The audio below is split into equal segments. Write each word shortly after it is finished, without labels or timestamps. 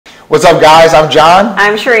What's up, guys? I'm John.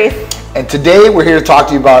 I'm Sharisse. And today we're here to talk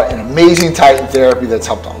to you about an amazing Titan therapy that's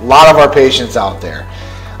helped a lot of our patients out there.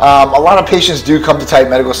 A lot of patients do come to Titan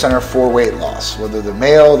Medical Center for weight loss, whether they're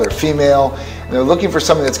male, they're female, and they're looking for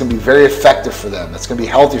something that's going to be very effective for them, that's going to be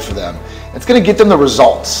healthy for them. It's going to get them the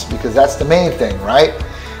results, because that's the main thing, right?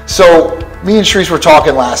 So me and Sharisse were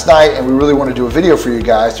talking last night, and we really want to do a video for you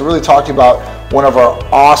guys to really talk to you about one of our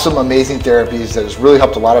awesome, amazing therapies that has really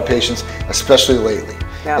helped a lot of patients, especially lately.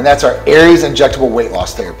 Yep. And that's our Aries injectable weight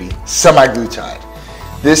loss therapy, Semaglutide.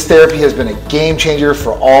 This therapy has been a game changer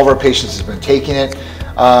for all of our patients who've been taking it.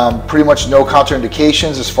 Pretty much no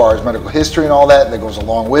contraindications as far as medical history and all that goes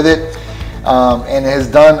along with it. And it has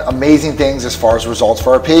done amazing things as far as results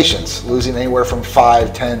for our patients, losing anywhere from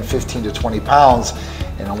 5, 10, 15 to 20 pounds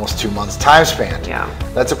in almost 2 months time span. Yeah.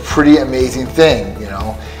 That's a pretty amazing thing, you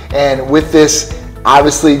know. And with this,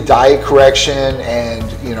 obviously diet correction and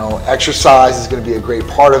exercise is going to be a great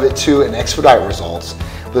part of it too, and expedite results.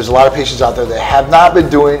 There's a lot of patients out there that have not been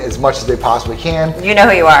doing as much as they possibly can. You know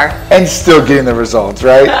who you are. And still getting the results,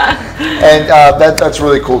 right? And that's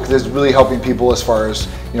really cool, because it's really helping people as far as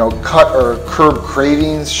cut or curb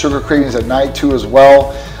cravings, sugar cravings at night too as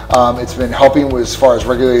well. It's been helping with as far as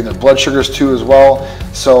regulating their blood sugars too as well,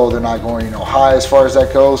 so they're not going high as far as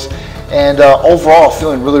that goes. And overall,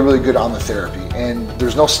 feeling really, really good on the therapy. And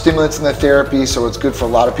there's no stimulants in the therapy, so it's good for a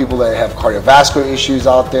lot of people that have cardiovascular issues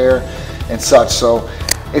out there and such. So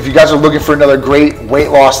if you guys are looking for another great weight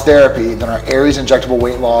loss therapy, then our Aries injectable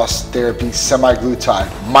weight loss therapy, Semaglutide,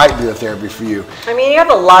 might be the therapy for you. I mean, you have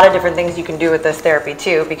a lot of different things you can do with this therapy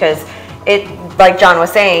too, because it, like John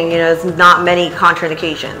was saying, there's not many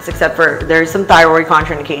contraindications, except for there's some thyroid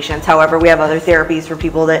contraindications. However, we have other therapies for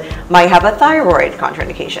people that might have a thyroid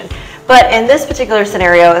contraindication. But in this particular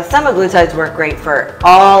scenario, semaglutides work great for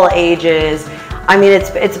all ages. I mean,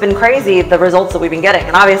 it's been crazy, the results that we've been getting.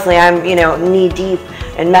 And obviously I'm, knee deep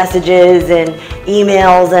in messages and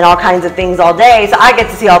emails and all kinds of things all day. So I get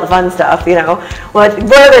to see all the fun stuff, whether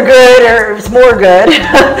they're good or it's more good.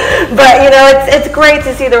 But, it's great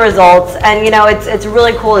to see the results. And, it's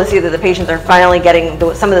really cool to see that the patients are finally getting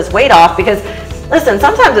some of this weight off, because listen,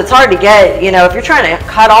 sometimes it's hard to get, if you're trying to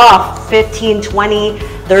cut off 15, 20,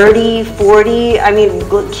 30, 40, I mean,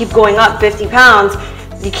 keep going up 50 pounds.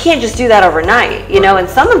 You can't just do that overnight, and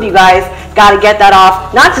some of you guys got to get that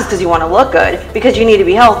off, not just because you want to look good, because you need to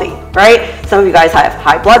be healthy, right? Some of you guys have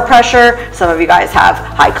high blood pressure, some of you guys have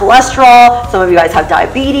high cholesterol, some of you guys have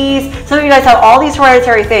diabetes, some of you guys have all these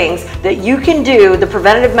hereditary things that you can do, the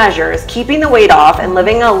preventative measures, keeping the weight off and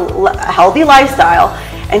living a healthy lifestyle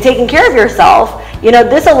and taking care of yourself.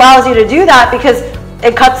 This allows you to do that because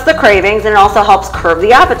it cuts the cravings, and it also helps curb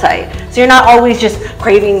the appetite. So you're not always just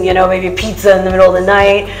craving, maybe pizza in the middle of the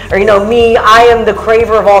night, or me, I am the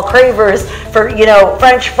craver of all cravers for,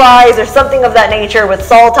 French fries or something of that nature with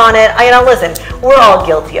salt on it. Listen, we're all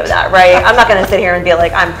guilty of that, right? I'm not gonna sit here and be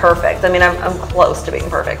like, I'm perfect. I mean, I'm close to being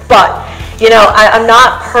perfect, but I'm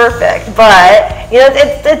not perfect, but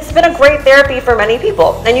it's been a great therapy for many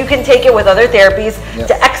people, and you can take it with other therapies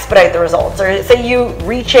to expedite the results. Or say you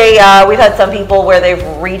reach we've had some people where they've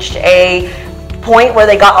reached a point where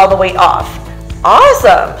they got all the weight off.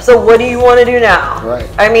 Awesome. So what do you want to do now? Right.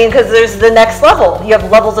 I mean, because there's the next level. You have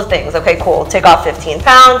levels of things. Okay, cool. Take off 15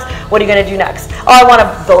 pounds. What are you going to do next? Oh, I want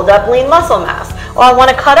to build up lean muscle mass. Oh, I want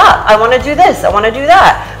to cut up. I want to do this. I want to do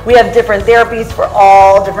that. We have different therapies for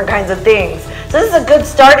all different kinds of things. So this is a good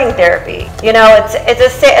starting therapy.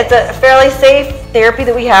 It's a fairly safe therapy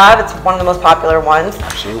that we have. It's one of the most popular ones.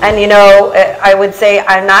 Absolutely. And I would say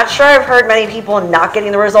I'm not sure I've heard many people not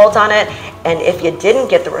getting the results on it. And if you didn't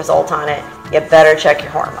get the result on it, you better check your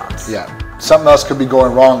hormones. Yeah, something else could be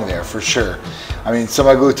going wrong there for sure. I mean,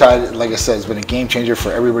 semaglutide, like I said, has been a game changer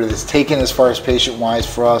for everybody that's taken, as far as patient-wise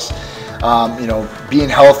for us. Being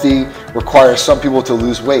healthy requires some people to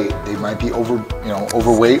lose weight. They might be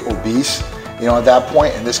overweight, obese, at that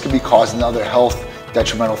point, and this could be causing other health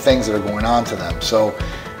detrimental things that are going on to them. So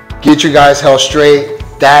get your guys' health straight.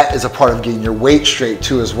 That is a part of getting your weight straight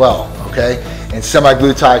too as well, okay? And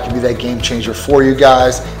semaglutide can be that game changer for you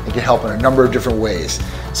guys. It can help in a number of different ways.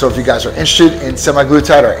 So if you guys are interested in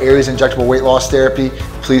semaglutide, our Aries injectable weight loss therapy,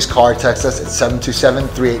 please call or text us at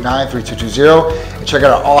 727-389-3220, and check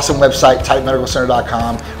out our awesome website,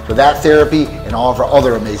 titanmedicalcenter.com, for that therapy and all of our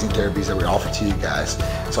other amazing therapies that we offer to you guys.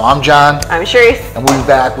 So I'm John. I'm Sharisse. And we'll be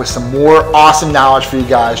back with some more awesome knowledge for you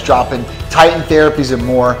guys, dropping Titan therapies and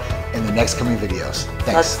more in the next coming videos.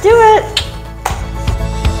 Thanks. Let's do it.